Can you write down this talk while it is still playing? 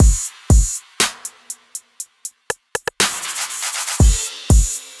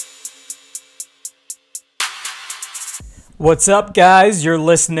What's up, guys? You're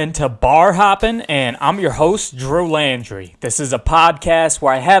listening to Bar Hoppin', and I'm your host, Drew Landry. This is a podcast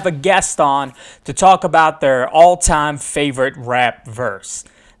where I have a guest on to talk about their all-time favorite rap verse.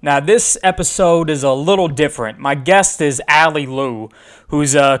 Now, this episode is a little different. My guest is Allie Lou,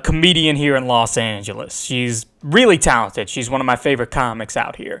 who's a comedian here in Los Angeles. She's really talented. She's one of my favorite comics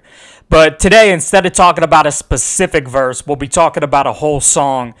out here. But today, instead of talking about a specific verse, we'll be talking about a whole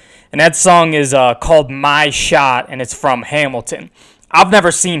song. And that song is called My Shot, and it's from Hamilton. I've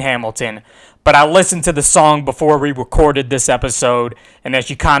never seen Hamilton, but I listened to the song before we recorded this episode, and then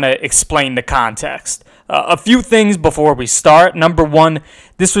she kind of explained the context. A few things before we start. Number one,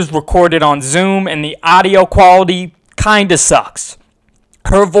 this was recorded on Zoom, and the audio quality kind of sucks.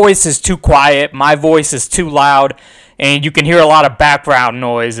 Her voice is too quiet, my voice is too loud, and you can hear a lot of background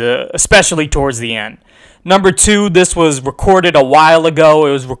noise, especially towards the end. Number two, this was recorded a while ago.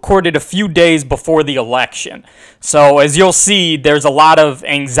 It was recorded a few days before the election. So as you'll see, there's a lot of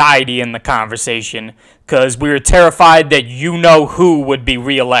anxiety in the conversation because we were terrified that you-know-who would be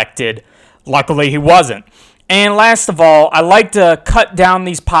reelected. Luckily, he wasn't. And last of all, I like to cut down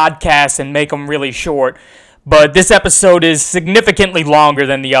these podcasts and make them really short, but this episode is significantly longer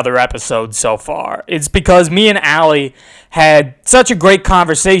than the other episodes so far. It's because me and Allie had such a great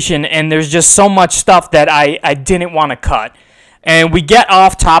conversation, and there's just so much stuff that I didn't want to cut. And we get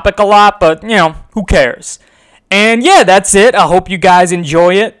off topic a lot, but, who cares? And yeah, that's it. I hope you guys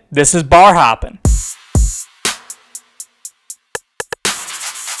enjoy it. This is Bar Hoppin'.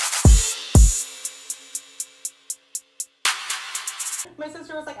 My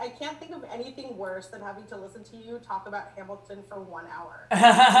sister was like, I can't think of anything worse than having to listen to you talk about Hamilton for 1 hour.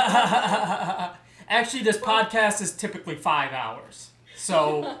 Actually, this podcast is typically 5 hours,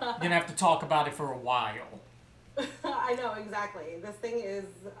 so you're going to have to talk about it for a while. I know, exactly. This thing is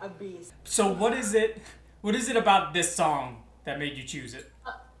a beast. So what is it about this song that made you choose it?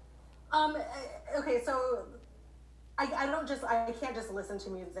 Okay, so I can't just listen to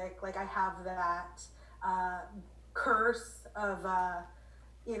music. Like, I have that curse of,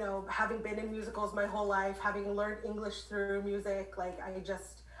 having been in musicals my whole life, having learned English through music. Like,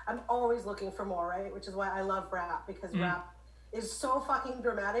 I'm always looking for more, right? Which is why I love rap, because rap is so fucking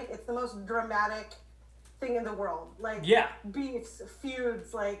dramatic. It's the most dramatic thing in the world. Like, beefs,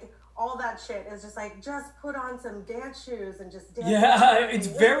 feuds, like, all that shit is just like, just put on some dance shoes and just dance. Yeah, it's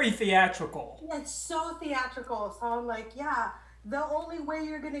very theatrical. It's so theatrical. So I'm like, the only way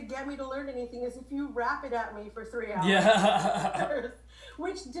you're going to get me to learn anything is if you rap it at me for 3 hours. Yeah.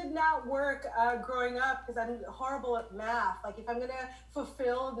 Which did not work growing up because I'm horrible at math. Like, if I'm going to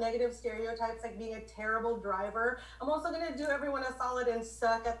fulfill negative stereotypes like being a terrible driver, I'm also going to do everyone a solid and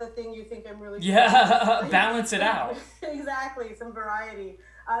suck at the thing you think I'm really good at. Balance it out. Exactly, some variety.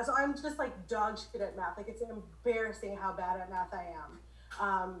 So I'm just like dog shit at math. Like, it's embarrassing how bad at math I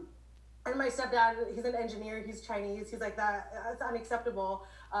am. And my stepdad, he's an engineer, he's Chinese, he's like, that's unacceptable,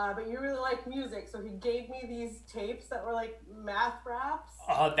 but you really like music, so he gave me these tapes that were like math raps.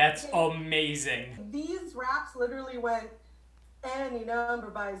 Oh, that's amazing. These raps literally went, any number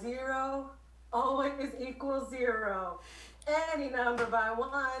by 0 always equals 0. Any number by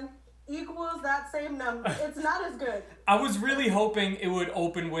 1 equals that same number. It's not as good. I was really hoping it would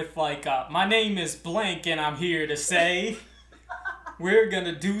open with like, my name is blank and I'm here to say... We're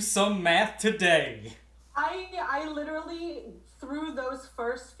gonna do some math today. I literally threw those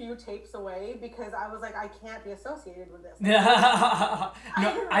first few tapes away because I was like, I can't be associated with this.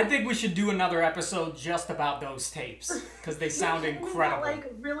 I think we should do another episode just about those tapes because they sound incredible.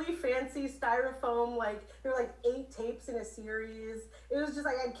 Like really fancy styrofoam, like there were like 8 tapes in a series. It was just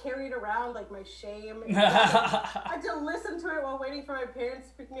like I carried around like my shame. I had to listen to it while waiting for my parents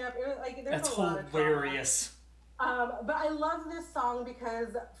to pick me up. It was like there's That's a lot hilarious. But I love this song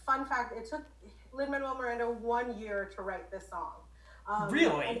because, fun fact, it took Lin-Manuel Miranda 1 year to write this song.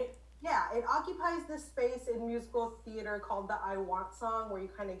 Really? It occupies this space in musical theater called the I Want song, where you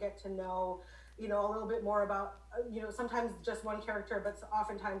kind of get to know, a little bit more about, sometimes just one character, but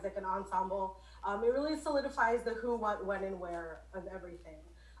oftentimes like an ensemble. It really solidifies the who, what, when, and where of everything.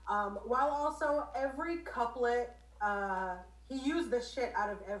 While also every couplet, he used the shit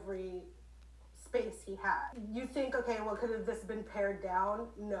out of every space he had. You think, okay, well, could have this been pared down?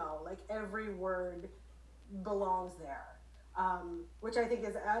 No, like every word belongs there, which I think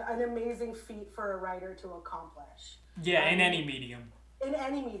is an amazing feat for a writer to accomplish. Yeah, in any medium. In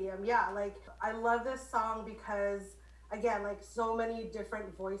any medium, yeah. Like, I love this song because, again, like so many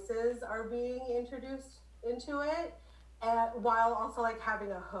different voices are being introduced into it, and while also like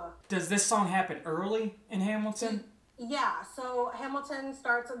having a hook. Does this song happen early in Hamilton? Yeah, so Hamilton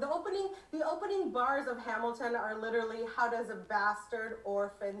starts the opening bars of Hamilton are literally, how does a bastard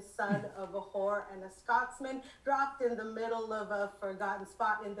orphan son of a whore and a Scotsman dropped in the middle of a forgotten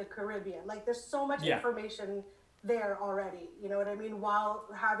spot in the Caribbean. Like there's so much Yeah. information there already. You know what I mean? While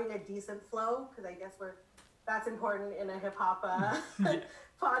having a decent flow, because I guess that's important in a hip hop Yeah.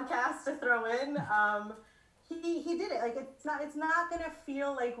 podcast to throw in. He did it. Like it's not gonna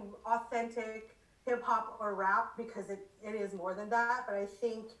feel like authentic hip hop or rap because it is more than that. But I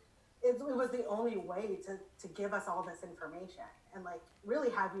think it was the only way to give us all this information and like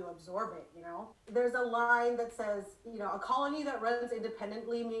really have you absorb it. You know, there's a line that says, you know, a colony that runs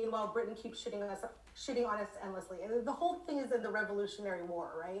independently, meanwhile Britain keeps shitting on us endlessly. And the whole thing is in the Revolutionary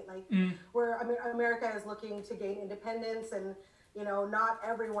War, right? Like where America is looking to gain independence, and you know, not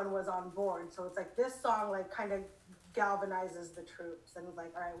everyone was on board. So it's like this song like kind of galvanizes the troops and was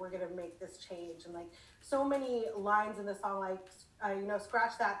like, all right, we're gonna make this change. And like so many lines in the song, like you know,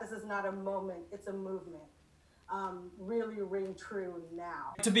 scratch that, this is not a moment, it's a movement, really ring true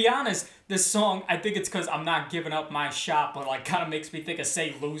now. To be honest, this song, I think it's because I'm not giving up my shot, but like kind of makes me think of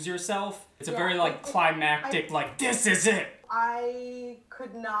Say Lose Yourself. It's a very like climactic, like this is it. I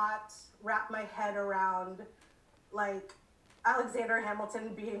could not wrap my head around like Alexander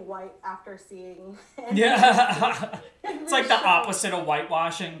Hamilton being white after seeing Yeah. It's like the opposite of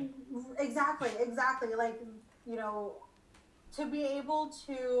whitewashing. Exactly. Like, you know, to be able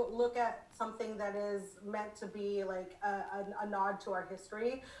to look at something that is meant to be like a nod to our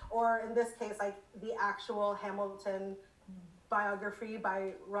history, or in this case, like the actual Hamilton biography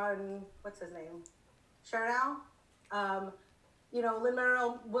by what's his name? Chernow. You know,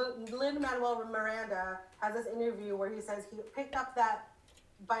 Lin-Manuel Miranda has this interview where he says he picked up that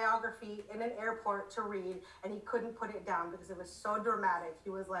biography in an airport to read and he couldn't put it down because it was so dramatic. He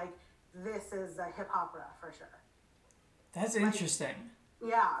was like, this is a hip opera for sure. That's interesting.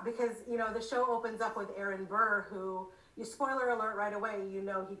 Yeah, because, you know, the show opens up with Aaron Burr, who, you spoiler alert right away, you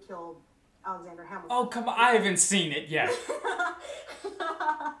know he killed Alexander Hamilton. Oh, come on. I haven't seen it yet.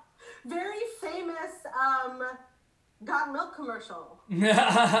 Very famous Got Milk commercial. Link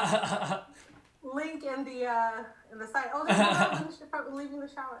in the site. Oh, there's leaving the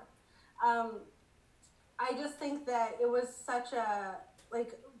shower. I just think that it was such a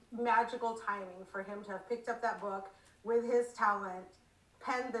like magical timing for him to have picked up that book with his talent,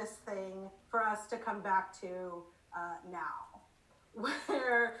 penned this thing for us to come back to now,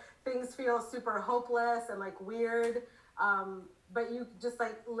 where things feel super hopeless and like weird. But you just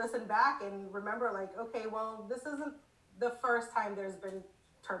like listen back and remember, like, okay, well, this isn't the first time there's been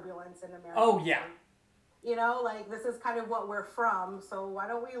turbulence in America. Oh, yeah. You know, like this is kind of what we're from, so why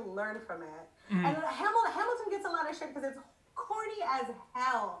don't we learn from it? And Hamilton gets a lot of shit because it's corny as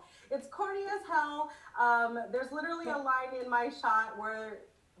hell. It's corny as hell. There's literally a line in my shot where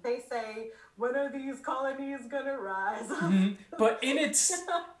they say, when are these colonies gonna rise? But in its,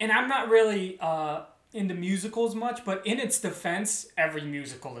 and I'm not really into musicals much, but in its defense, every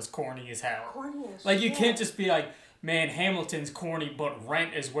musical is corny as hell. Corny as like, shit. you can't just be like, man, Hamilton's corny, but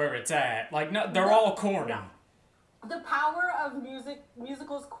Rent is where it's at. Like, no, they're all corny. No. The power of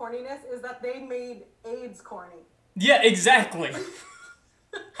musicals' corniness is that they made AIDS corny. Yeah, exactly.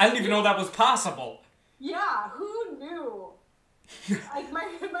 I didn't even know that was possible. Yeah, who knew? Like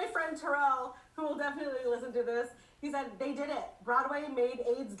my friend Terrell, who will definitely listen to this, he said they did it. Broadway made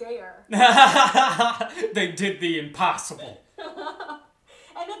AIDS gayer. They did the impossible.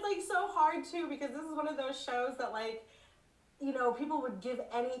 And it's like so hard too, because this is one of those shows that like, you know, people would give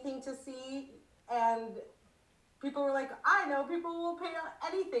anything to see, and people were like, I know people will pay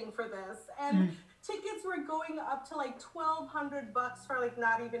anything for this. And tickets were going up to like $1,200 for like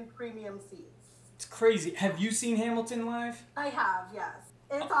not even premium seats. It's crazy. Have you seen Hamilton live? I have, yes.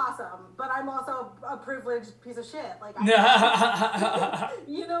 It's awesome, but I'm also a privileged piece of shit. Like,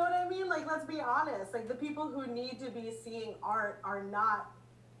 you know what I mean? Like, let's be honest. Like, the people who need to be seeing art are not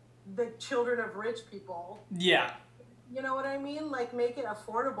the children of rich people. Yeah. You know what I mean? Like, make it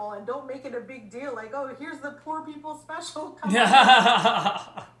affordable and don't make it a big deal. Like, oh, here's the poor people special. Come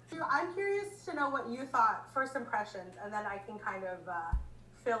on. I'm curious to know what you thought, first impressions, and then I can kind of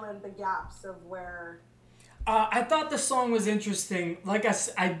fill in the gaps of where... I thought the song was interesting. Like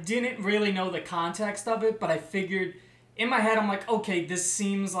I didn't really know the context of it, but I figured in my head, I'm like, okay, this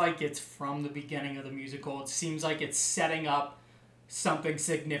seems like it's from the beginning of the musical. It seems like it's setting up something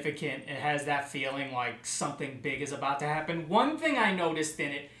significant. It has that feeling like something big is about to happen. One thing I noticed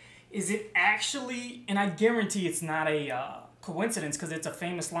in it is it actually, and I guarantee it's not a coincidence because it's a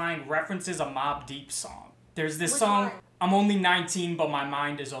famous line, references a Mobb Deep song. There's this song, I'm only 19, but my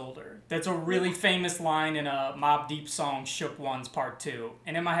mind is older. That's a really famous line in a Mobb Deep song, Shook Ones Part 2.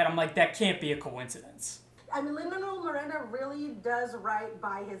 And in my head, I'm like, that can't be a coincidence. I mean, Lin-Manuel Miranda really does right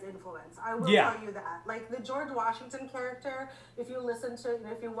by his influence. I will Yeah. tell you that. Like the George Washington character, if you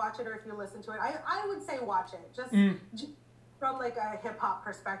watch it or if you listen to it, I would say watch it. Just from like a hip hop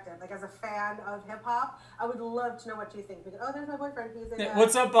perspective, like as a fan of hip hop, I would love to know what you think. Because, there's my boyfriend. He's in.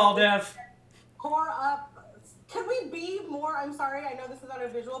 What's up, Baldev? Pour up. Can we be more? I'm sorry, I know this is not a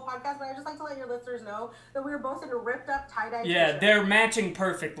visual podcast, but I just like to let your listeners know that we were both in a ripped up tie-dye Yeah, t-shirt. they're matching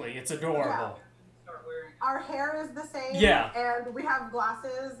perfectly. It's adorable. Yeah. Our hair is the same. Yeah. And we have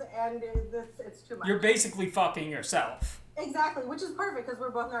glasses, and it's too much. You're basically fucking yourself. Exactly, which is perfect because we're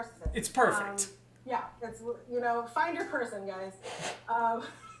both narcissists. It's perfect. Yeah, it's, find your person, guys.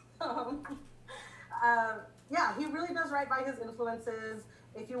 Yeah, he really does right by his influences.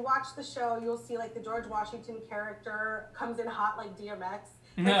 If you watch the show, you'll see like the George Washington character comes in hot like DMX.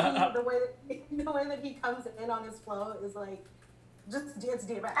 Like the way that he comes in on his flow is like it's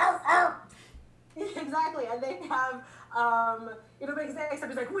DMX. Ow, ow. Exactly, and they have except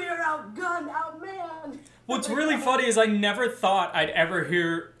he's like, we are outgunned, outmanned. What's really funny is I never thought I'd ever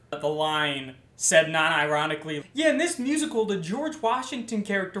hear the line said non-ironically. Yeah, in this musical, the George Washington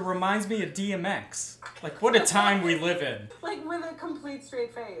character reminds me of DMX. Like, what a time we live in. Like, with a complete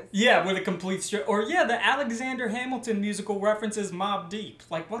straight face. Yeah, with a complete straight... Or, yeah, the Alexander Hamilton musical references Mobb Deep.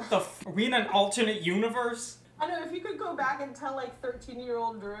 Like, what the Are we in an alternate universe? I know, if you could go back and tell, like,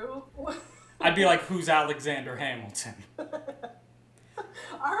 13-year-old Drew... I'd be like, who's Alexander Hamilton?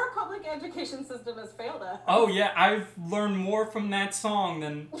 Our public education system has failed us. Oh, yeah, I've learned more from that song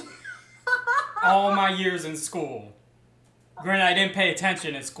than... all my years in school. Granted, I didn't pay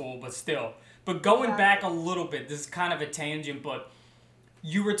attention in school, but still. But going back a little bit, this is kind of a tangent, but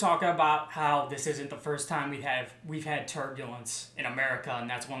you were talking about how this isn't the first time we've had turbulence in America, and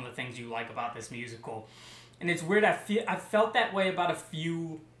that's one of the things you like about this musical. And it's weird, I felt that way about a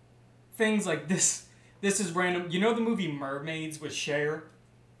few things like this. This is random. You know the movie Mermaids with Cher?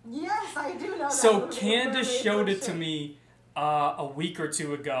 Yes, I do know that. So Candace showed it to me a week or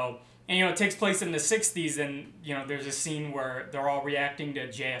two ago. And, it takes place in the 60s, and, there's a scene where they're all reacting to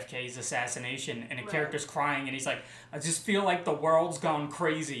JFK's assassination, and a character's crying, and he's like, I just feel like the world's gone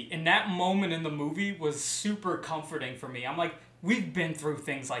crazy. And that moment in the movie was super comforting for me. I'm like, we've been through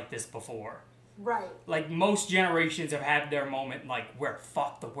things like this before. Right. Like, most generations have had their moment, like, where,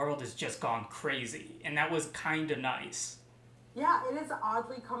 the world has just gone crazy. And that was kind of nice. Yeah, it is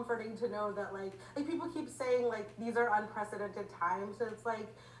oddly comforting to know that, like people keep saying, like, these are unprecedented times. So it's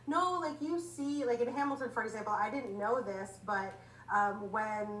like, no, like, you see, like, in Hamilton, for example, I didn't know this, but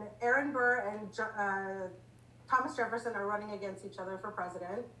when Aaron Burr and Thomas Jefferson are running against each other for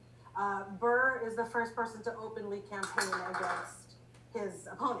president, Burr is the first person to openly campaign against his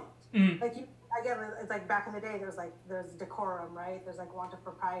opponent. Mm. Like, it's like back in the day, there's decorum, right? There's, like, want of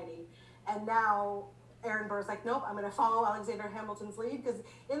propriety. And now Aaron Burr's like, nope, I'm going to follow Alexander Hamilton's lead, because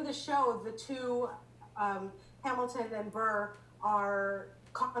in the show, the two, Hamilton and Burr, are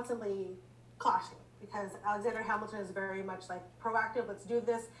constantly clashing, because Alexander Hamilton is very much like proactive, let's do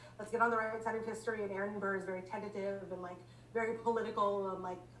this, let's get on the right side of history, and Aaron Burr is very tentative and like very political, and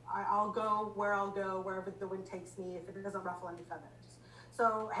like, I'll go, wherever the wind takes me, if it doesn't ruffle any feathers.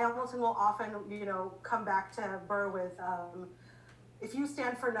 So Hamilton will often, come back to Burr with, if you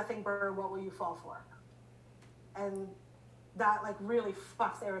stand for nothing, Burr, what will you fall for? And that, like, really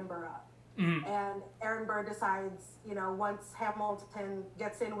fucks Aaron Burr up. Mm-hmm. And Aaron Burr decides, once Hamilton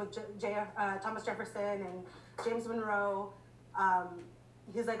gets in with Thomas Jefferson and James Monroe,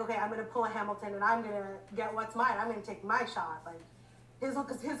 he's like, okay, I'm going to pull a Hamilton, and I'm going to get what's mine. I'm going to take my shot. Like, his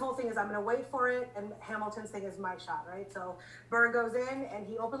whole thing is, I'm going to wait for it, and Hamilton's thing is my shot, right? So Burr goes in, and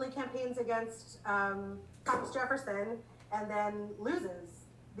he openly campaigns against Thomas Jefferson, and then loses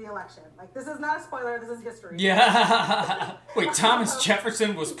the election. Like, this is not a spoiler, this is history. Yeah. Wait, Thomas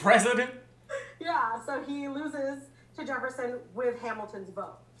Jefferson was president? Yeah, so he loses to Jefferson with Hamilton's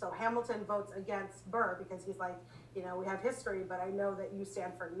vote. So Hamilton votes against Burr because he's like, we have history, but I know that you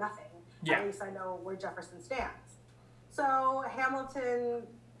stand for nothing. Yeah. At least I know where Jefferson stands. So Hamilton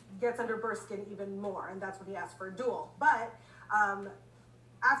gets under Burr's skin even more, and that's when he asks for a duel. But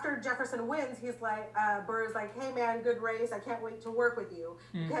after Jefferson wins, he's like, Burr is like, hey man, good race, I can't wait to work with you.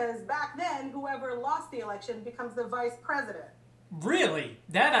 Mm. Because back then, whoever lost the election becomes the vice president. Really?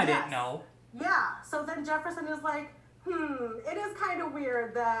 That I didn't know. Yeah, so then Jefferson is like, it is kind of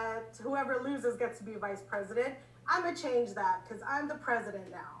weird that whoever loses gets to be vice president. I'm going to change that because I'm the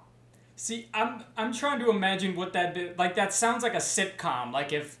president now. See, I'm trying to imagine what that be. Like, that sounds like a sitcom.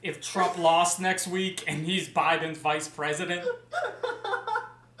 Like, if Trump lost next week and he's Biden's vice president.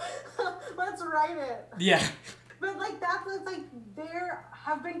 Let's write it. Yeah. But like that's like there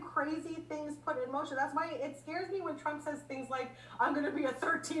have been crazy things put in motion. That's why it scares me when Trump says things like, "I'm going to be a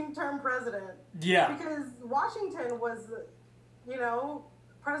 13-term president." Yeah. Because Washington was,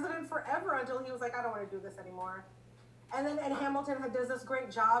 president forever until he was like, "I don't want to do this anymore." And then Hamilton does this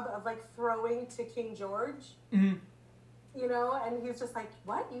great job of like throwing to King George. Mm-hmm. And he's just like,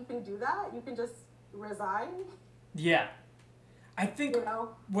 "What? You can do that? You can just resign?" Yeah. I think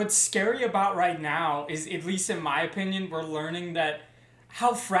what's scary about right now is, at least in my opinion, we're learning that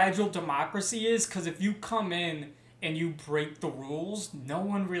how fragile democracy is, because if you come in and you break the rules, no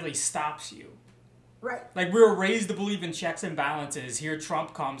one really stops you. Right. Like, we were raised to believe in checks and balances. Here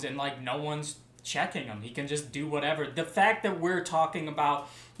Trump comes and, like, no one's checking him. He can just do whatever. The fact that we're talking about,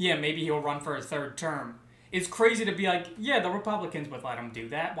 yeah, maybe he'll run for a third term, it's crazy to be like, yeah, the Republicans would let him do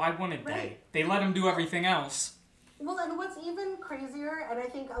that. Why wouldn't they? They let him do everything else. Well, and what's even crazier, and I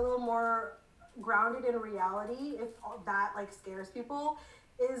think a little more grounded in reality, if that like scares people,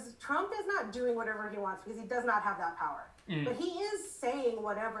 is Trump is not doing whatever he wants because he does not have that power. But he is saying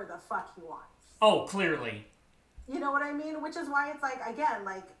whatever the fuck he wants. Oh, clearly. You know what I mean? Which is why it's like, again,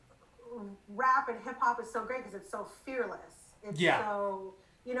 like rap and hip hop is so great because it's so fearless. It's so,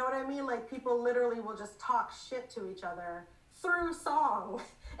 you know what I mean? Like people literally will just talk shit to each other through song.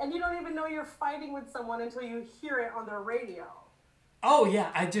 And you don't even know you're fighting with someone until you hear it on the radio. Oh,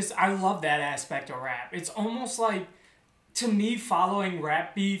 yeah. I love that aspect of rap. It's almost like, to me, following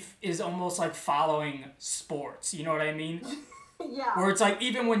rap beef is almost like following sports. You know what I mean? Yeah. Where it's like,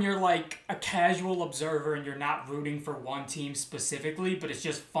 even when you're like a casual observer and you're not rooting for one team specifically, but it's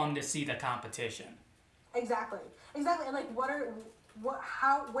just fun to see the competition. Exactly. And like, where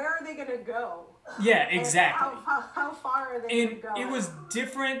are they gonna go? Yeah, exactly. How far are they gonna go? It was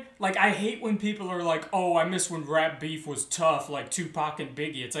different. Like, I hate when people are like, "Oh, I miss when rap beef was tough," like Tupac and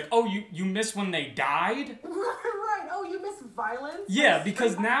Biggie. It's like, oh, you miss when they died? Right. Oh, you miss violence? Yeah, like,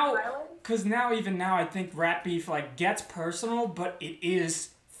 because now, even now, I think rap beef like gets personal, but it is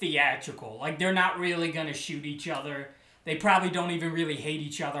theatrical. Like, they're not really gonna shoot each other. They probably don't even really hate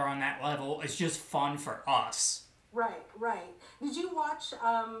each other on that level. It's just fun for us. Right. Did you watch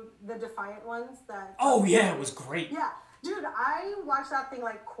the Defiant ones? Oh yeah, it was great. Yeah, dude, I watch that thing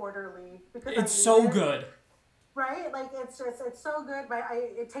like quarterly because it's so good. Right, like it's so good. But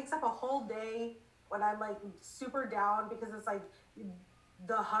it takes up a whole day when I'm like super down because it's like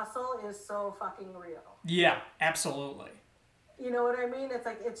the hustle is so fucking real. Yeah, absolutely. You know what I mean? It's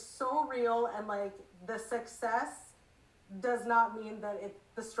like it's so real, and like the success does not mean that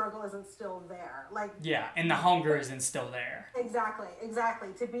the struggle isn't still there. Like, yeah, and the hunger isn't still there. Exactly.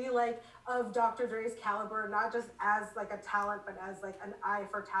 To be like of Dr. Dre's caliber, not just as like a talent, but as like an eye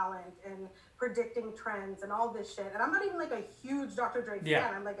for talent and predicting trends and all this shit. And I'm not even like a huge Dr. Dre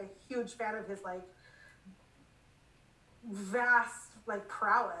fan. I'm like a huge fan of his like vast like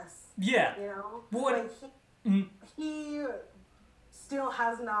prowess. Yeah. You know? What? Like he still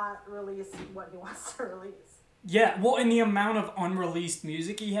has not released what he wants to release. Yeah, well, and the amount of unreleased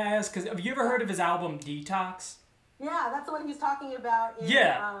music he has, because have you ever heard of his album Detox? Yeah, that's the one he's talking about.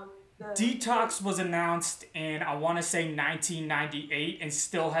 Detox was announced in, I want to say, 1998 and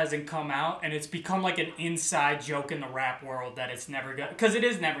still hasn't come out, and it's become like an inside joke in the rap world that it's never going to, because it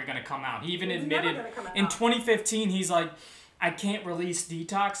is never going to come out. He even admitted in 2015, he's like, I can't release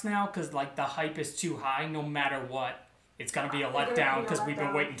Detox now because like the hype is too high no matter what. It's going to be a letdown because we've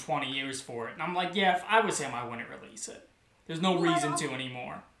been waiting 20 years for it. And I'm like, yeah, if I was him, I wouldn't release it. There's no reason to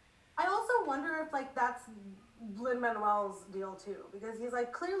anymore. I also wonder if, like, that's Lin-Manuel's deal, too. Because he's,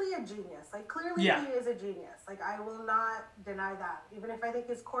 like, clearly a genius. Like, clearly he is a genius. Like, I will not deny that. Even if I think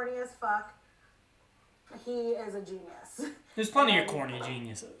he's corny as fuck, he is a genius. There's plenty of corny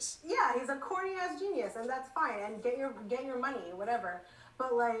geniuses. Yeah, he's a corny-ass genius, and that's fine. And get your money, whatever.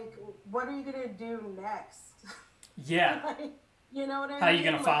 But, like, what are you going to do next? Yeah. Like, you know what I mean? How are you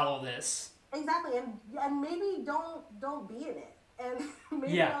going to follow this? Exactly. And maybe don't be in it. And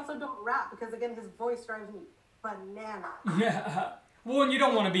maybe also don't rap because, again, his voice drives me bananas. Yeah. Well, and you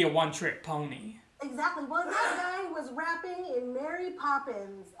don't want to be a one-trick pony. Exactly. Well, that guy was rapping in Mary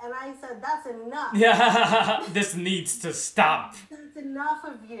Poppins, and I said, that's enough. Yeah. This needs to stop. That's enough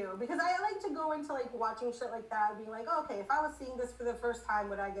of you. Because I like to go into, like, watching shit like that and being like, okay, if I was seeing this for the first time,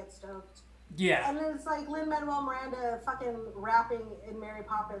 would I get stoked? Yeah. And it's like Lin-Manuel Miranda fucking rapping in Mary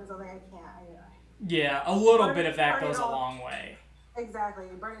Poppins. I'm like, I can't. Yeah, a little bit of that goes a long way. Exactly,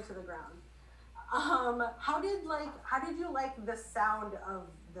 burn it to the ground. How did you like the sound of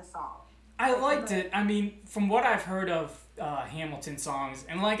the song? I liked it. I mean, from what I've heard of Hamilton songs,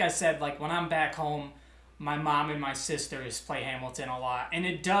 and like I said, like when I'm back home, my mom and my sisters play Hamilton a lot, and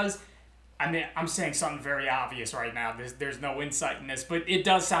it does. I mean, I'm saying something very obvious right now. There's no insight in this, but it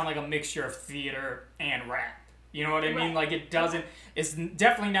does sound like a mixture of theater and rap. You know what I mean? Right. Like it doesn't. It's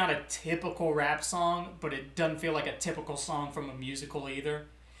definitely not a typical rap song, but it doesn't feel like a typical song from a musical either.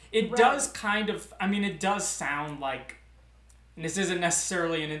 It Right. does kind of. I mean, it does sound like. And this isn't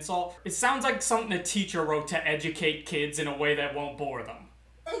necessarily an insult. It sounds like something a teacher wrote to educate kids in a way that won't bore them.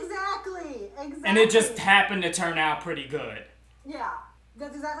 Exactly. And it just happened to turn out pretty good. Yeah,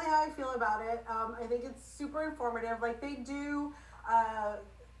 that's exactly how I feel about it. I think it's super informative. Like they do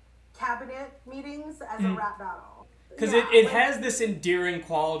cabinet meetings as a rap battle. Because Yeah, it like- has this endearing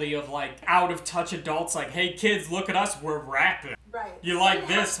quality of like out of touch adults like, hey kids, look at us, we're rapping. right. You like And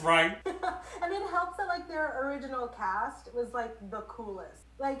this, right? and it helps that like their original cast was like the coolest.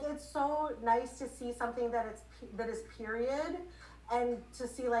 Like it's so nice to see something that is period, and to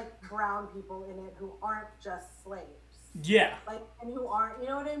see like brown people in it who aren't just slaves. Yeah. Like, and who aren't, you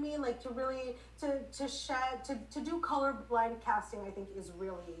know what I mean? Like to really to do colorblind casting, I think is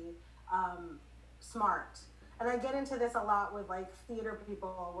really smart. And I get into this a lot with like theater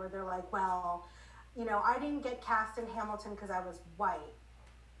people where they're like, well, you know, I didn't get cast in Hamilton because I was white.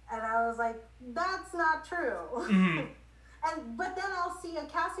 And I was like, that's not true. But then I'll see a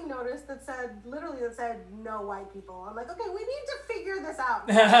casting notice that said no white people. I'm like, okay, we need to figure this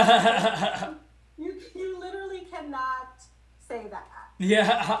out. You literally cannot say that.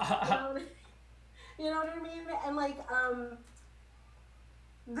 Yeah. You know what I mean? And like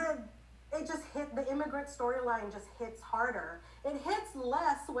the immigrant storyline just hits harder. It hits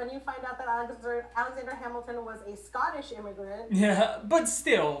less when you find out that Alexander Hamilton was a Scottish immigrant. Yeah, but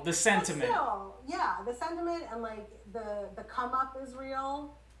still, the But sentiment. still, yeah, the sentiment and like the come up is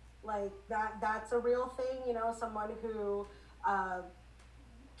real. Like that's a real thing, you know, someone who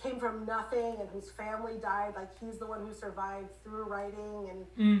came from nothing and whose family died, like he's the one who survived through writing,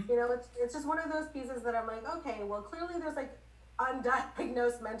 and you know, it's just one of those pieces that I'm like, okay, well clearly there's like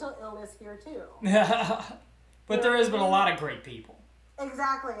undiagnosed mental illness here too. But there has been a lot of great people.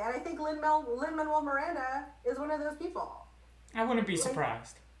 Exactly, and I think Lin-Manuel Miranda is one of those people. I wouldn't be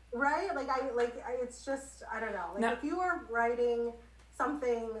surprised. Right? It's just, I don't know. Like, Now- if you are writing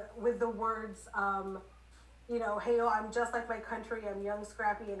something with the words, you know, hey, oh, I'm just like my country, I'm young,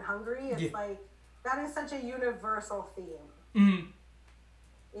 scrappy, and hungry, it's like, that is such a universal theme.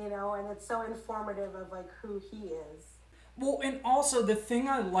 You know, and it's so informative of, like, who he is. Well, and also the thing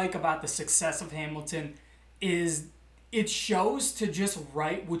I like about the success of Hamilton is it shows to just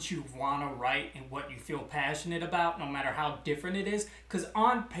write what you want to write and what you feel passionate about, no matter how different it is. Because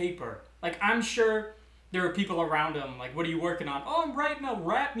on paper, like, I'm sure there are people around him, like, what are you working on? Oh, I'm writing a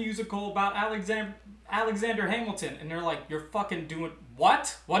rap musical about Alexander Hamilton. And they're like, you're fucking doing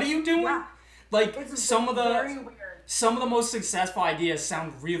what? What are you doing? Yeah. Like, It's some of very the... weird. Some of the most successful ideas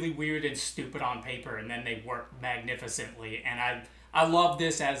sound really weird and stupid on paper, and then they work magnificently. And I love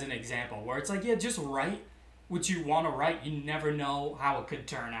this as an example, where it's like, yeah, just write what you want to write. You never know how it could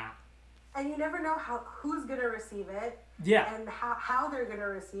turn out. And you never know who's going to receive it. Yeah. And how they're going to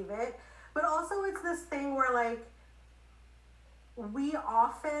receive it. But also it's this thing where, like, we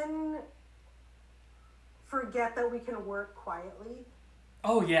often forget that we can work quietly.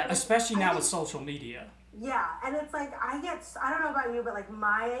 Oh, yeah, especially now with social media. Yeah, and it's like I don't know about you, but like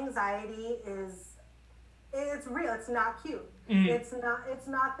my anxiety it's real. It's not cute. It's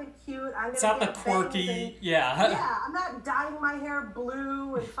not the cute. It's not the quirky, yeah. Yeah, I'm not dyeing my hair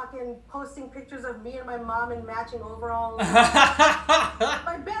blue and fucking posting pictures of me and my mom in matching overalls.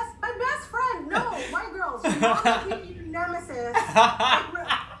 my best friend, no, white girls, you want to be your nemesis,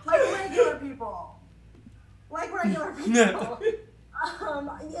 like regular people. Like regular people.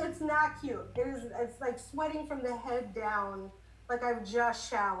 It's not cute. It's like sweating from the head down, like I've just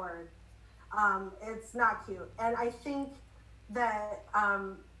showered. It's not cute. And I think that,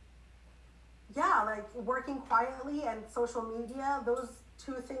 like working quietly and social media, those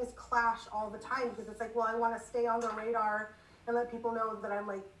two things clash all the time, because it's like, well, I want to stay on the radar and let people know that I'm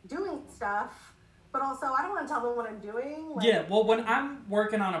like doing stuff, but also I don't want to tell them what I'm doing. Like, Yeah, well, when I'm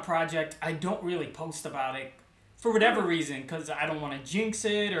working on a project, I don't really post about it for whatever reason, because I don't want to jinx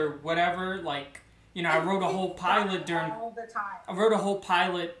it or whatever. Like, you know, I wrote a whole pilot all the time. I wrote a whole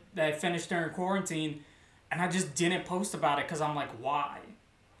pilot that I finished during quarantine, and I just didn't post about it because I'm like, why?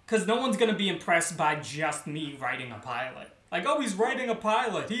 Because no one's going to be impressed by just me writing a pilot. Like, oh, he's writing a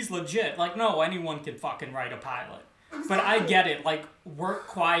pilot, he's legit. Like, no, anyone can fucking write a pilot. But I get it, like, work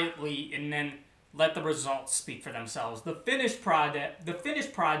quietly and then let the results speak for themselves. The finished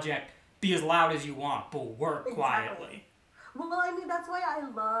project be as loud as you want, but work Exactly. quietly. Well, I mean, that's why I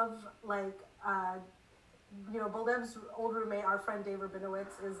love, like, Buldev's old roommate, our friend Dave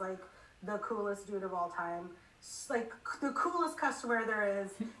Rabinowitz, is like the coolest dude of all time. Like the coolest customer there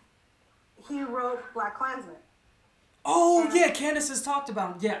is. He wrote Black Klansman. Oh, and, yeah, Candace has talked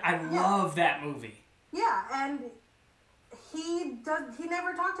about him. Yeah, I love that movie. Yeah, and he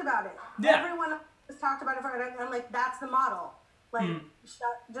never talked about it. Yeah. Everyone has talked about it, and like, that's the model. Like,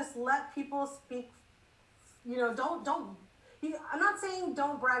 just let people speak. Don't. I'm not saying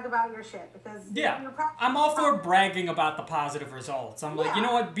don't brag about your shit, because I'm all for bragging about the positive results. I'm like, you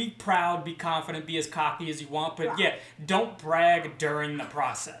know what? Be proud, be confident, be as cocky as you want, but don't brag during the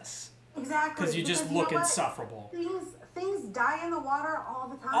process. Exactly. Because you just look insufferable. Things die in the water all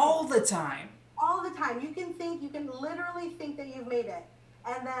the time. All the time. All the time. You can literally think that you've made it,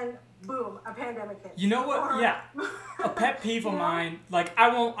 and then boom, a pandemic hits. You know what? A pet peeve of mine. Like, I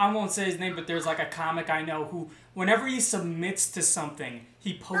won't say his name, but there's like a comic I know who, whenever he submits to something,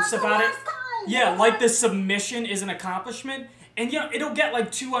 he posts about it. Yeah, like the submission is an accomplishment. And it'll get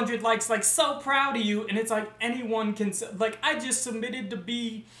like 200 likes, like, so proud of you, and it's like anyone can, like, I just submitted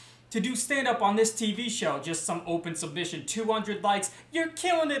to do stand-up on this TV show, just some open submission, 200 likes, you're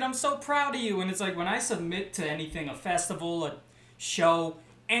killing it, I'm so proud of you. And it's like, when I submit to anything, a festival, a show,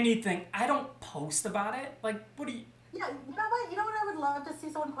 anything, I don't post about it. Like, what do you... Yeah, you know what I would love to see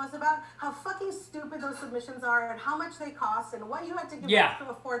someone post about? How fucking stupid those submissions are, and how much they cost, and what you had to give up to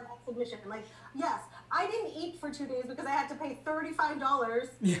afford that submission. Like, yes, I didn't eat for 2 days because I had to pay $35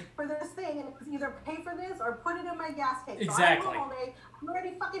 for this thing, and it was either pay for this or put it in my gas tank. Exactly. So I'm home all day, I'm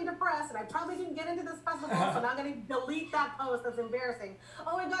already fucking depressed, and I probably didn't get into this festival, so now I'm going to delete that post. That's embarrassing.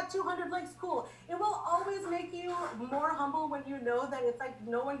 Oh, I got 200 likes, cool. It will always make you more humble when you know that it's like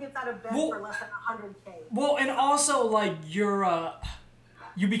no one gets out of bed for less than 100K. Well, and also, like,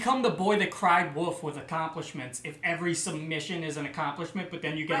 you become the boy that cried wolf with accomplishments if every submission is an accomplishment, but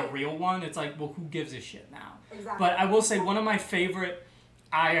then you get a real one. It's like, well, who gives a shit now? Exactly. But I will say, one of my favorite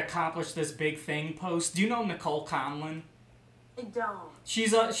I accomplished this big thing posts. Do you know Nicole Conlon? I don't. She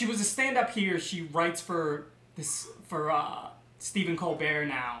was a stand-up here. She writes for Stephen Colbert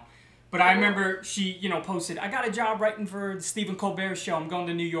now. But I remember she, posted, I got a job writing for the Stephen Colbert show. I'm going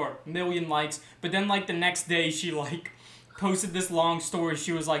to New York. 1 million likes. But then, like, the next day, she, like, posted this long story.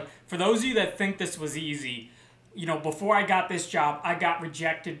 She was like, for those of you that think this was easy, before I got this job, I got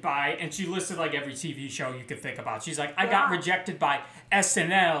rejected by, and she listed, like, every TV show you could think about. She's like, I got rejected by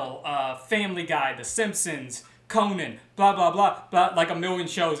SNL, Family Guy, The Simpsons, Conan, blah, blah, blah, blah, like 1 million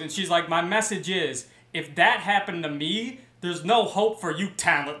shows. And she's like, my message is, if that happened to me, there's no hope for you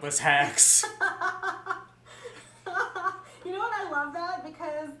talentless hacks. You know what? I love that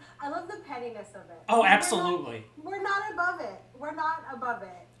because I love the pettiness of it. Oh, absolutely. We're not above it. We're not above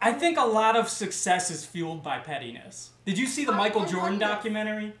it. I think a lot of success is fueled by pettiness. Did you see the Michael Jordan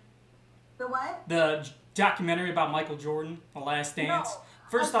documentary? The what? The documentary about Michael Jordan, The Last Dance? No.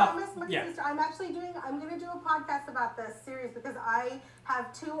 First off, sister, I'm going to do a podcast about this series because I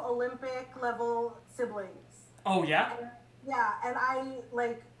have 2 Olympic level siblings. Oh, yeah? And I,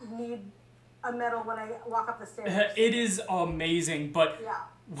 like, need a medal when I walk up the stairs. It is amazing, but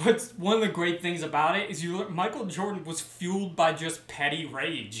what's one of the great things about it is Michael Jordan was fueled by just petty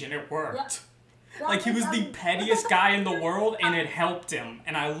rage, and it worked. Yeah. Like, he was the pettiest guy in the world, and it helped him,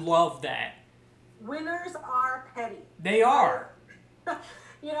 and I love that. Winners are petty. They are.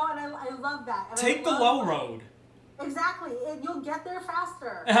 And I love that. And Take the low road. Exactly. You'll get there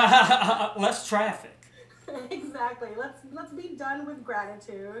faster. Less traffic. Exactly. Let's be done with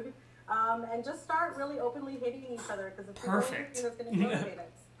gratitude, and just start really openly hating each other because it's perfect. The only thing that's going to motivate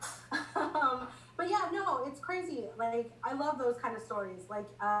us. But yeah, no, it's crazy. Like, I love those kind of stories. Like,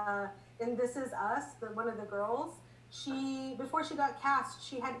 in This Is Us, one of the girls, before she got cast,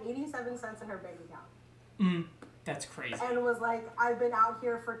 she had 87 cents in her bank account. That's crazy. And was like, I've been out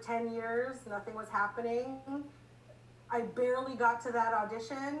here for 10 years, nothing was happening. I barely got to that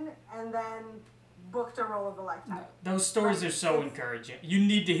audition, and then booked a role of a lifetime. Those stories are so encouraging. You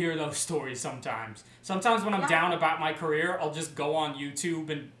need to hear those stories sometimes. Sometimes when I'm down about my career, I'll just go on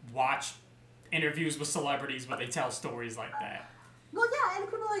YouTube and watch interviews with celebrities where they tell stories like that. Well, yeah, and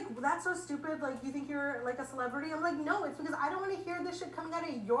people are like, well, that's so stupid. Like, you think you're, like, a celebrity? I'm like, no, it's because I don't want to hear this shit coming out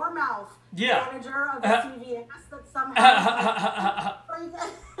of your mouth, manager of the CVS, that somehow,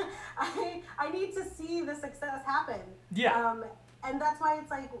 I need to see the success happen. Yeah. And that's why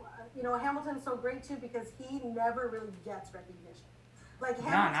it's like, Hamilton's so great, too, because he never really gets recognition. Like,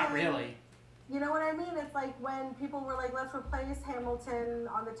 Hamilton... No, not really. You know what I mean? It's like when people were like, let's replace Hamilton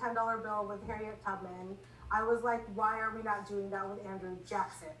on the $10 bill with Harriet Tubman. I was like, why are we not doing that with Andrew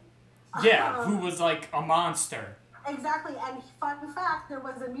Jackson? Yeah, who was like a monster. Exactly, and fun fact, there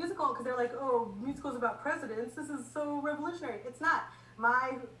was a musical because they're like, oh, musicals about presidents. This is so revolutionary. It's not.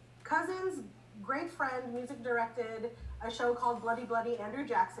 My cousin's great friend music directed a show called Bloody Bloody Andrew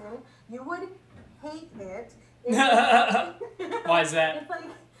Jackson. You would hate it. Why is that?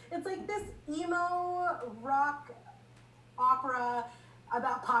 It's like this emo rock opera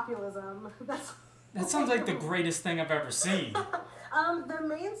about populism. That sounds like the greatest thing I've ever seen. The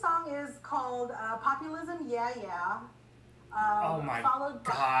main song is called "Populism, Yeah Yeah." Oh my followed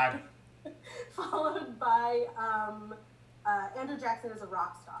God. By, followed by Andrew Jackson is a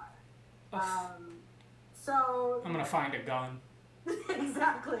rock star. So I'm gonna find a gun.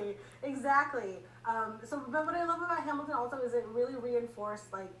 exactly. But what I love about Hamilton also is it really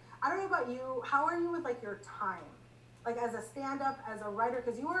reinforced, like, I don't know about you, how are you with like your time? Like as a stand-up, as a writer,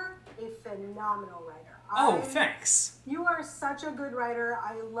 because you are a phenomenal writer. Thanks. You are such a good writer.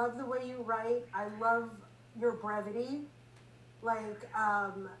 I love the way you write. I love your brevity. Like,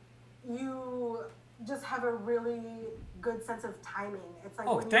 you just have a really good sense of timing. It's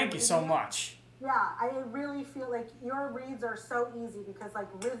like thank you so much. Yeah, I really feel like your reads are so easy because, like,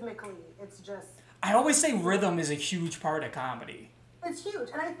 rhythmically, it's just... I always say rhythm is a huge part of comedy. It's huge,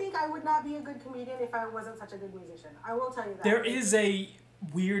 and I think I would not be a good comedian if I wasn't such a good musician. I will tell you that. There is a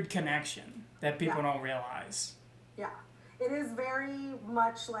weird connection that people don't realize. Yeah. It is very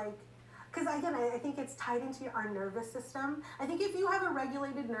much like... Because, again, I think it's tied into our nervous system. I think if you have a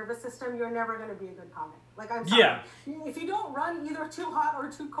regulated nervous system, you're never going to be a good comic. Like, I'm sorry. Yeah. If you don't run either too hot or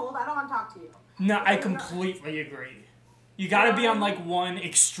too cold, I don't want to talk to you. No, I completely agree. You gotta be on, like, one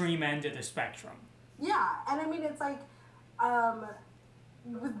extreme end of the spectrum. Yeah, and I mean, it's like...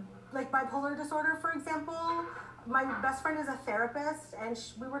 with like bipolar disorder, for example, my best friend is a therapist, and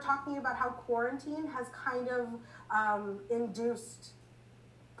we were talking about how quarantine has kind of induced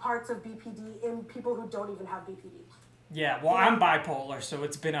parts of BPD in people who don't even have BPD. Yeah, well, I'm bipolar, so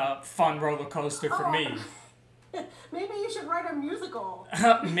it's been a fun roller coaster for me. Maybe you should write a musical.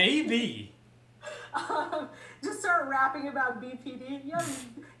 Maybe. Just start rapping about BPD. Yeah,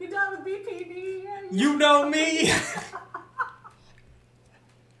 you down with BPD? Yeah, you know me.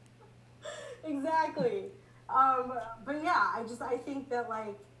 Exactly. But yeah, I think that,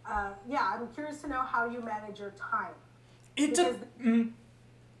 like, I'm curious to know how you manage your time. It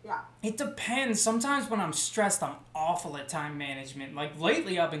depends. Sometimes when I'm stressed, I'm awful at time management. Like,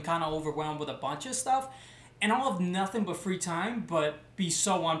 lately, I've been kind of overwhelmed with a bunch of stuff, and I'll have nothing but free time, but be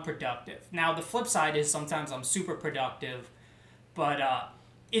so unproductive. Now, the flip side is sometimes I'm super productive, but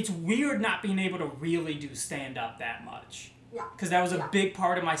it's weird not being able to really do stand-up that much. Yeah. Because that was a big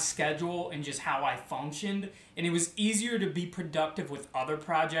part of my schedule and just how I functioned. And it was easier to be productive with other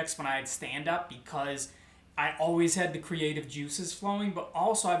projects when I had stand-up because I always had the creative juices flowing. But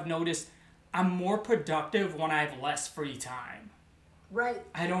also I've noticed I'm more productive when I have less free time. Right.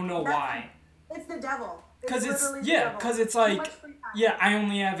 I don't know why. It's the devil. Because it's like, I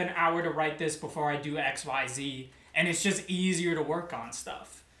only have an hour to write this before I do X, Y, Z. And it's just easier to work on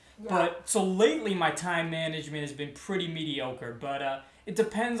stuff. Yeah. But, so lately my time management has been pretty mediocre, but it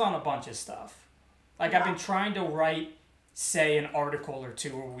depends on a bunch of stuff. Like, I've been trying to write, say, an article or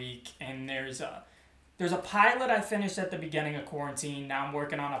two a week, and there's a pilot I finished at the beginning of quarantine. Now I'm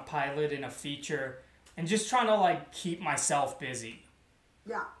working on a pilot and a feature, and just trying to, like, keep myself busy.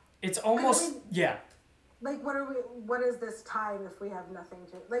 Yeah. It's almost, Like, what is this time if we have nothing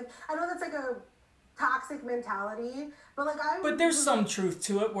to... Like, I know that's, like, a... toxic mentality, but like But there's some truth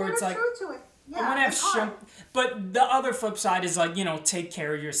to it where it's like truth to it. Yeah, I want to have but the other flip side is like, take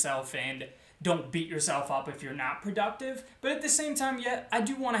care of yourself and don't beat yourself up if you're not productive. But at the same time, I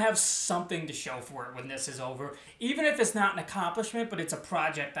do want to have something to show for it when this is over. Even if it's not an accomplishment, but it's a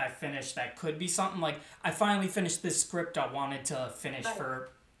project I finished that could be something. Like, I finally finished this script I wanted to finish for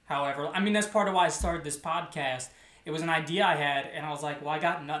however. I mean, that's part of why I started this podcast. It was an idea I had, and I was like, well, I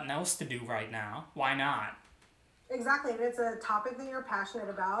got nothing else to do right now. Why not? Exactly, and it's a topic that you're passionate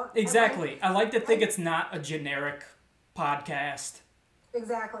about. Exactly. I like to think it's not a generic podcast.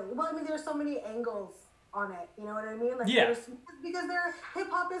 Exactly. Well, I mean, there's so many angles on it. You know what I mean? Like, because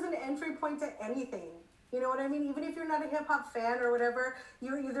hip-hop is an entry point to anything. You know what I mean? Even if you're not a hip-hop fan or whatever,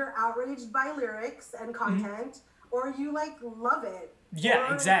 you're either outraged by lyrics and content, or you, like, love it. Yeah,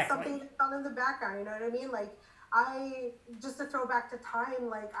 or exactly. Something that's on in the background, you know what I mean? Like, just to throw back to time,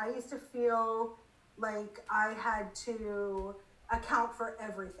 like, I used to feel like I had to account for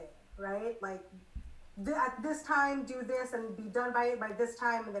everything, right? Like, at this time, do this and be done by it by this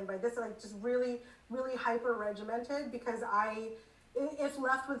time, and then by this, like, just really, really hyper regimented because if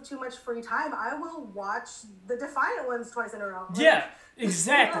left with too much free time, I will watch the Defiant Ones twice in a row. Like,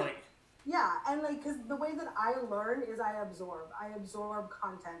 exactly. Yeah, and like, because the way that I learn is I absorb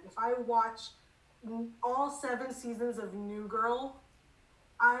content. If I watch all 7 seasons of New Girl,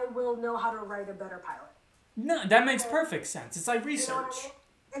 I will know how to write a better pilot. No, that makes And perfect sense. It's like you know what I mean? research.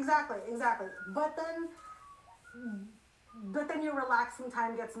 Exactly, exactly. But then your relaxing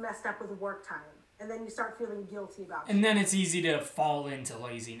time gets messed up with work time, and then you start feeling guilty about And shit. then it's easy to fall into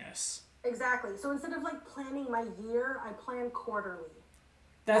laziness. Exactly. So instead of like planning my year, I plan quarterly.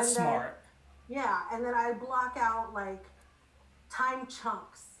 That's And then smart. yeah, and then I block out like time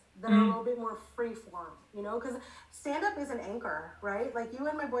chunks that are a Mm, little bit more free form, because stand up is an anchor, right? Like you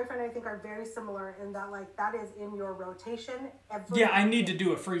and my boyfriend, I think, are very similar in that, like, that is in your rotation yeah, every I need to day.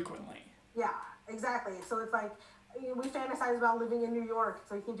 do it frequently. Yeah, exactly. So it's like we fantasize about living in New York,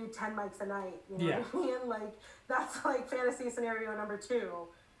 so you can do 10 mics a night. You know what Yeah. I mean? Like that's like fantasy scenario number two.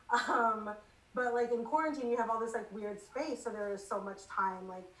 Um, but like in quarantine, you have all this like weird space, so there is so much time.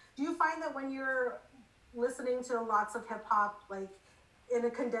 Like, do you find that when you're listening to lots of hip hop, like in a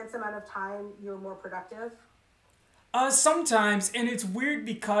condensed amount of time, you're more productive? Sometimes, and it's weird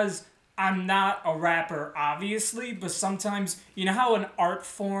because I'm not a rapper, obviously, but sometimes, you know how an art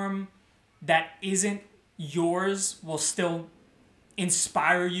form that isn't yours will still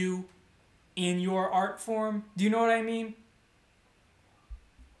inspire you in your art form? Do you know what I mean?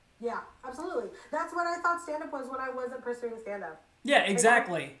 Yeah, absolutely. That's what I thought stand up was when I wasn't pursuing stand up. Yeah, Like I,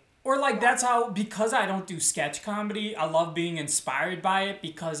 exactly. Or like yeah. that's how, because I don't do sketch comedy, I love being inspired by it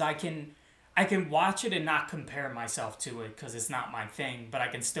because I can watch it and not compare myself to it because it's not my thing, but I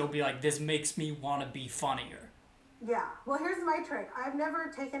can still be like this makes me want to be funnier. Yeah. Well, here's my trick. I've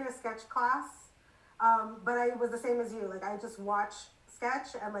never taken a sketch class, but I was the same as you. Like I just watch sketch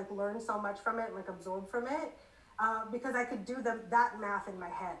and like learn so much from it, like absorb from it, because I could do that math in my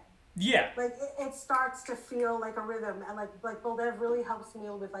head. Yeah. Like it starts to feel like a rhythm, and like Boldev really helps me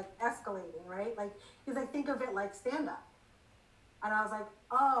with like escalating, right? Like because I think of it like stand up, and I was like,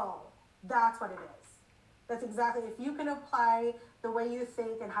 oh, that's what it is. That's exactly, if you can apply the way you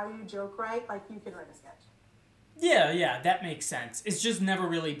think and how you joke, right? Like you can write a sketch. Yeah, yeah, that makes sense. It's just never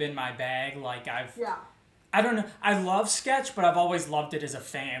really been my bag. Like Yeah. I don't know. I love sketch, but I've always loved it as a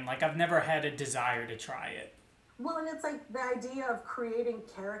fan. Like I've never had a desire to try it. Well, and it's like the idea of creating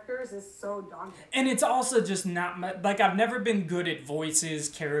characters is so daunting. And it's also just not my, like I've never been good at voices,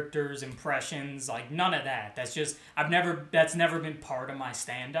 characters, impressions, like none of that. That's never been part of my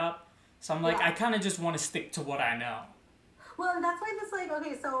stand up. So I'm like Yeah. I kind of just want to stick to what I Well, and that's why this, like,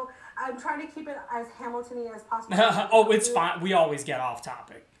 okay, so I'm trying to keep it as Hamilton-y as possible. So know. I'm Oh, telling it's you fine. We always get off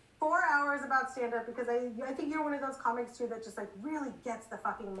topic. 4 hours about stand-up because I think you're one of those comics too that just like really gets the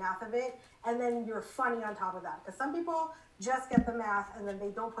fucking math of it, and then you're funny on top of that. Because some people just get the math and then they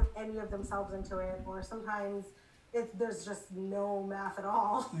don't put any of themselves into it, or sometimes there's just no math at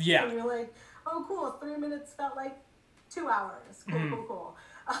all. Yeah. And you're like, oh, cool, 3 minutes felt like 2 hours. Cool, cool,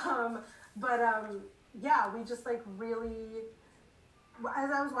 cool. Yeah, we just like really, as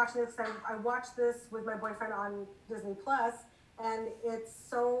I was watching this, I watched this with my boyfriend on Disney Plus, and it's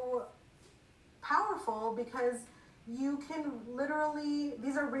so powerful because you can literally,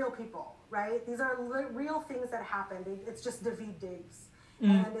 these are real people, right? These are real things that happened. It's just David Diggs,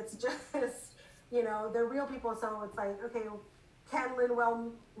 and it's just they're real people. So it's like, okay, Ken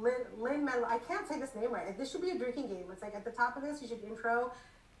Linwell, Lin Manuel. I can't say this name right. This should be a drinking game. It's like at the top of this, you should intro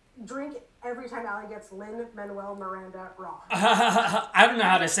drink every time Allie gets Lin Manuel Miranda wrong. I don't know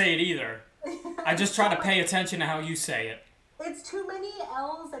how to say it either. I just try to So pay attention to how you say it. it's too many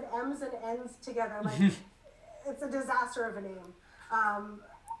L's and M's and N's together. Like it's a disaster of a name. Um,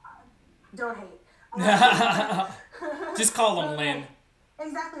 don't hate. Just call them But Lynn. like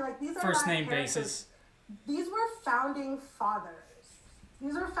exactly, like these are First not name characters. basis. These were founding fathers.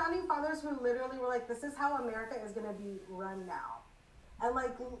 These were founding fathers who literally were like, "This is how America is going to be run now." And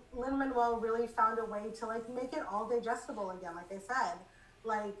like Lin Manuel really found a way to like make it all digestible again. Like I said,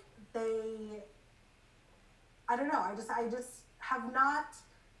 like they, I don't know. I just have not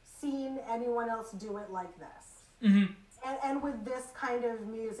seen anyone else do it like this. And with this kind of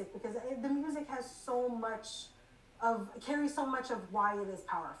music, because the music has so much carries so much of why it is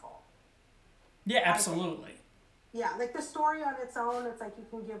powerful. Yeah, I think. absolutely. Yeah, like the story on its own, it's like you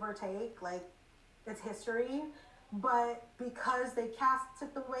can give or take, like it's history. But because they cast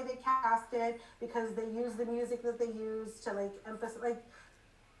it the way they cast it, because they use the music that they use to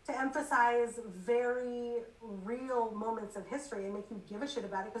emphasize very real moments of history and make you give a shit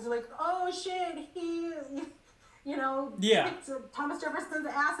about it, because you're like, oh shit, he, Yeah. kicked Thomas Jefferson's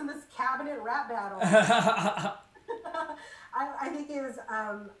ass in this cabinet rap battle. I think is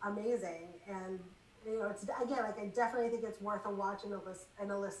amazing, and it's again, like I definitely think it's worth a watch and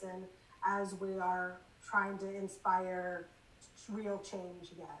a listen. as we are trying to inspire real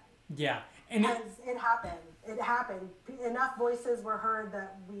change again. Yeah. And Because it happened. It happened. Enough voices were heard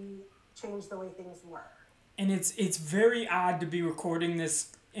that we changed the way things were. and it's very odd to be recording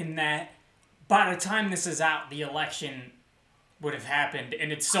this in that by the time this is out, the election would have happened,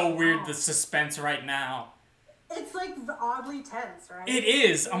 and it's so weird the suspense right now. It's like oddly tense, right? It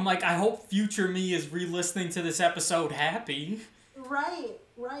is. I'm like, I hope future me is re-listening to this episode happy. Right.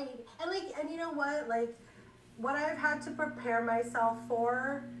 And you know what? Like, what I've had to prepare myself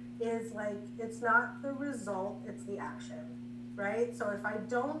for is like, it's not the result, it's the action, right? So if I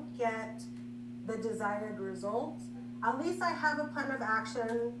don't get the desired result, at least I have a plan of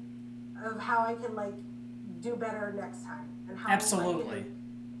action of how I can like do better next time and how Absolutely.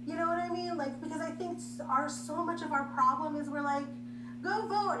 you know what I mean? Like, because I think so much of our problem is we're like, go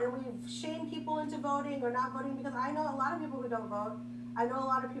vote, and we've shamed people into voting or not voting, because I know a lot of people who don't vote. I know a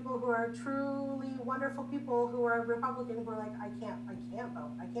lot of people who are truly wonderful people who are Republican who are like, I can't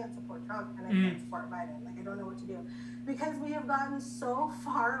vote. I can't support Trump, and I can't support Biden. Like, I don't know what to do. Because we have gotten so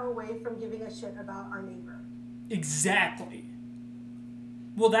far away from giving a shit about our neighbor. Exactly.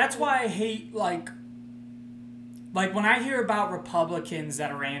 Well, that's why I hate, like when I hear about Republicans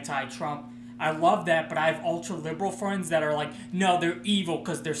that are anti-Trump, I love that, but I have ultra-liberal friends that are like, no, they're evil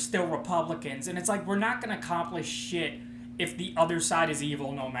because they're still Republicans. And it's like, we're not going to accomplish shit if the other side is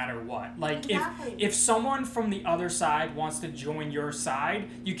evil no matter what. Like, Exactly. if someone from the other side wants to join your side,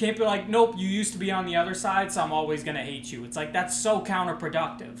 you can't be like, nope, you used to be on the other side, so I'm always going to hate you. It's like, that's so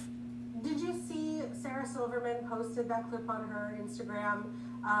counterproductive. Did you see Sarah Silverman posted that clip on her Instagram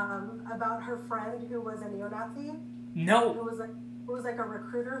about her friend who was a neo-Nazi? No. Who was like a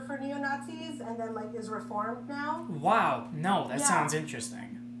recruiter for neo-Nazis and then like is reformed now? Wow. No, that sounds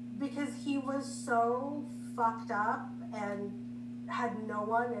interesting. Because he was so fucked up and had no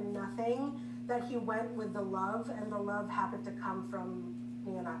one and nothing that he went with the love, and the love happened to come from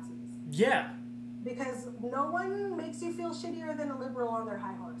neo-Nazis. Yeah. Because no one makes you feel shittier than a liberal on their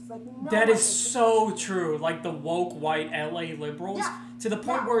high horse. Like, no that one is so true. Like the woke white LA liberals, to the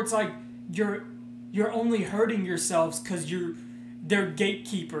point where it's like you're only hurting yourselves because they're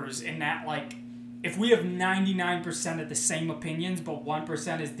gatekeepers in that, like, if we have 99% of the same opinions but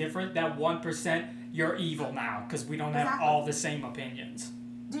 1% is different, that 1% you're evil now because we don't have all the same opinions.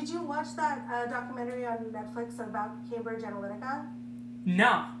 Did you watch that documentary on Netflix about Cambridge Analytica?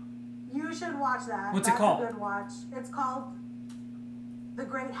 No. You should watch that. What's it called? That's a good watch. It's called The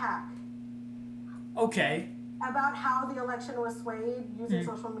Great Hack. Okay. About how the election was swayed using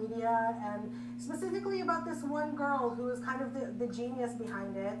social media, and specifically about this one girl who was kind of the genius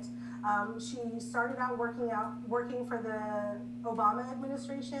behind it. She started out working for the Obama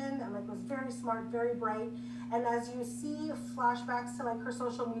administration, and like was very smart, very bright. And as you see flashbacks to like her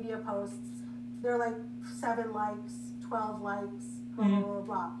social media posts, they're like 7 likes, 12 likes, blah blah blah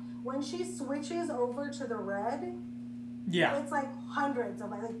blah. When she switches over to the red, it's like hundreds of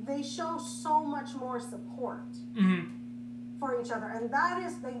like they show so much more support for each other, and that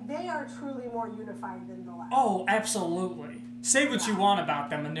is like they are truly more unified than the left. Oh, absolutely. Say what you want about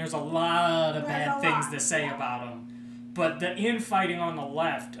them, and there's a lot of bad things to say about them. But the infighting on the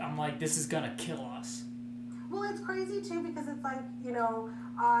left, I'm like, this is gonna kill us. Well, it's crazy too because it's like, you know,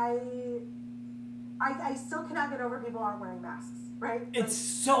 I still cannot get over people aren't wearing masks, right? It's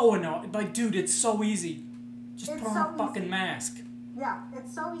so annoying. Like, dude, it's so easy. Just put on a fucking mask. Yeah,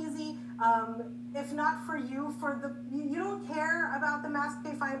 it's so easy. If not for you, you don't care about the mask,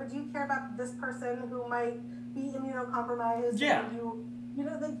 okay, fine, but do you care about this person who might be immunocompromised? Yeah. We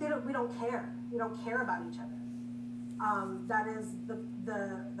don't care. We don't care about each other. That is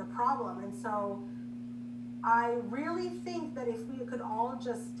the problem, and so I really think that if we could all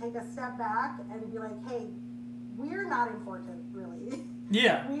just take a step back and be like, hey, we're not important, really.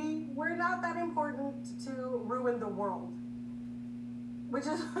 Yeah. We're not that important to ruin the world. Which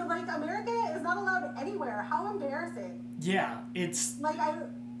is, like, America is not allowed anywhere. How embarrassing. Yeah, it's... Like,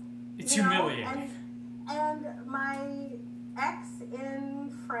 it's humiliating. And my ex in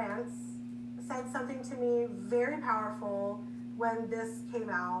France said something to me very powerful when this came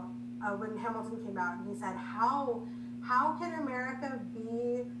out, when Hamilton came out, and he said, how can America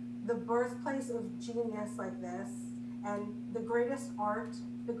be the birthplace of genius like this, and the greatest art,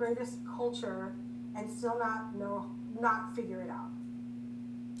 the greatest culture, and still not figure it out?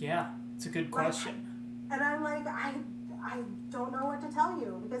 Yeah, it's a good question. And I'm like, I don't know what to tell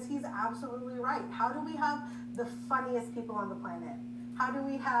you, because he's absolutely right. How do we have the funniest people on the planet? How do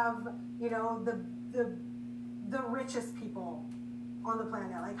we have, the richest people on the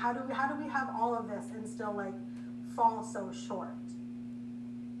planet? Like, how do we have all of this and still like fall so short?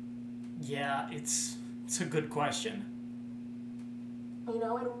 Yeah, it's a good question. You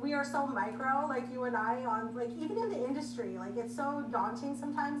know, and we are so micro, like you and I, on like even in the industry, like it's so daunting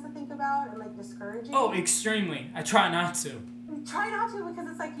sometimes to think about and like discouraging. Oh, extremely. I try not to. Try not to, because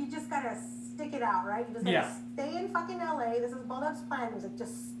it's like you just gotta stick it out, right? You just gotta stay in fucking LA. This is Bulldog's plan. Music.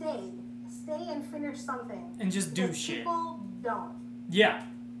 Just stay and finish something, and just do because shit. People don't. Yeah.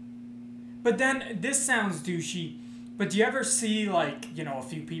 But then this sounds douchey. But do you ever see, like, you know, a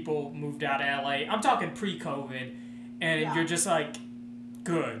few people moved out of LA? I'm talking pre-COVID, and you're just like,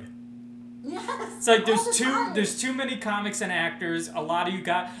 good. Yes. It's like there's too many comics and actors. A lot of you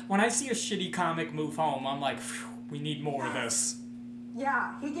got. When I see a shitty comic move home, I'm like, we need more of this.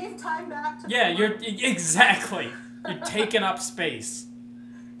 Yeah, he gave time back to. Yeah, exactly. You're taking up space.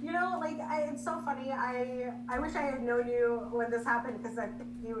 You know, like it's so funny. I wish I had known you when this happened, because I think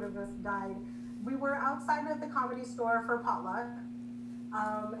you would have just died. We were outside at the Comedy Store for potluck,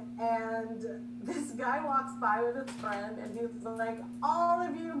 and this guy walks by with his friend, and he's like, "All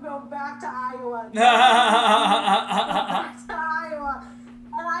of you go back to Iowa." Go back to Iowa.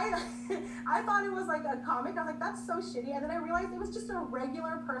 And I thought it was like a comic. I was like, "That's so shitty." And then I realized it was just a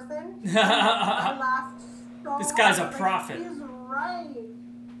regular person. I laughed so This guy's a hard. prophet. He's right.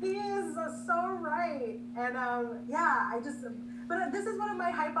 He is so right. And but this is one of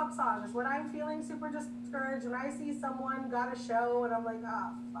my hype up songs. When I'm feeling super discouraged, when I see someone got a show and I'm like,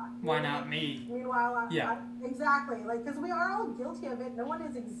 oh, fuck. Why not me? Meanwhile, Yeah. Exactly. Like, because we are all guilty of it. No one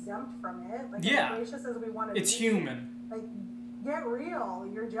is exempt from it. Like, Yeah. as gracious as we want to be. It's human. Like, get real.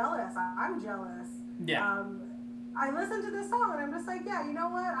 You're jealous. I'm jealous. Yeah. I listen to this song and I'm just like, yeah, you know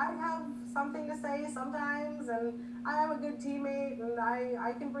what? I have something to say sometimes, and I am a good teammate, and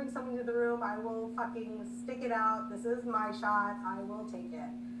I can bring someone to the room. I will fucking stick it out. This is my shot. I will take it.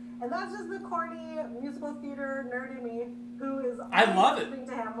 And that's just the corny musical theater nerd in me who is listening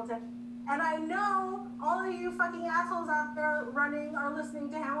to Hamilton. And I know all of you fucking assholes out there running are listening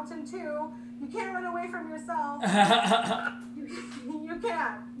to Hamilton too. You can't run away from yourself. You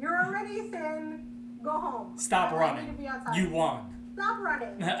can't. You're already thin. Go home. Stop running. You won. Stop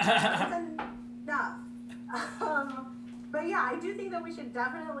running. It's enough. But yeah, I do think that we should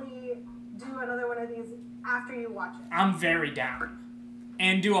definitely do another one of these after you watch it. I'm very down.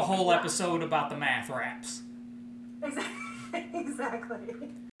 And do a whole episode about the math raps. Exactly.